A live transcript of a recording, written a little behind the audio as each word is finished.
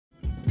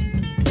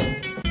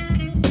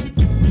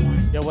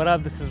Yo, what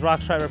up? This is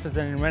Roxrite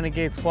representing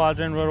Renegade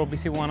Squadron, Roto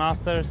BC1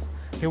 All-Stars.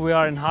 Here we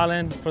are in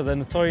Holland for the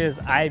notorious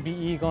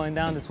IBE going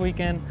down this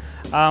weekend.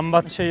 I'm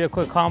about to show you a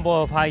quick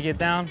combo of how I get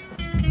down.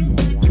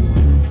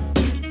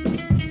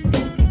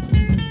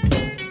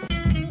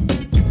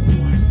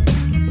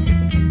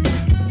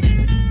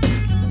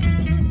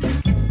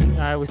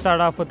 Alright, we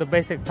start off with the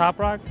basic top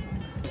rock.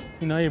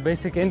 You know, your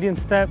basic Indian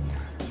step.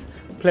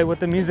 Play with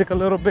the music a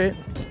little bit.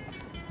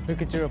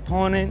 Look at your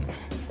opponent.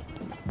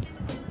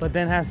 But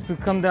then has to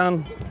come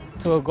down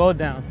to a go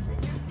down.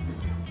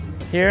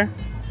 Here,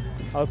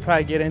 I would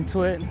probably get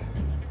into it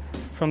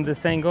from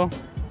this angle.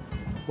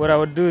 What I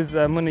would do is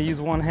I'm gonna use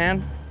one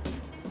hand,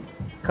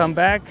 come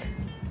back,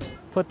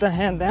 put the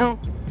hand down,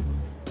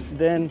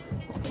 then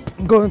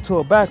go into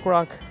a back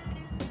rock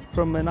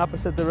from an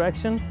opposite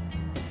direction.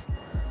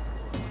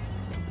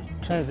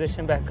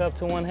 Transition back up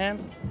to one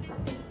hand,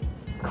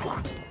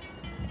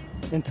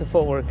 into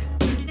footwork.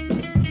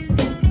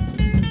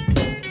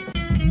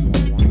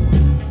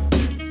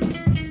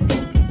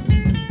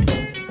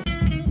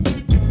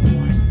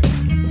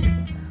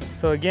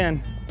 So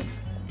again,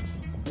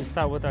 we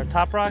start with our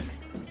top rock.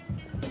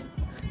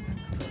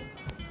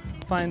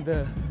 Find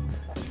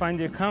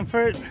your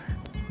comfort.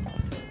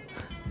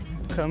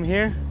 Come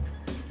here.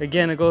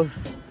 Again, it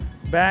goes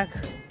back,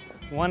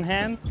 one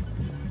hand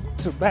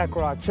to back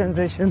rock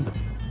transition.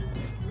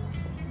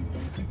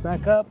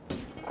 Back up,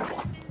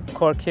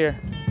 cork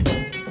here.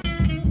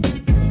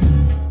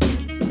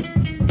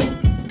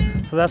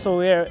 So that's where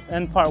we are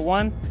in part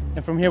one,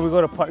 and from here we go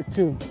to part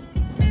two.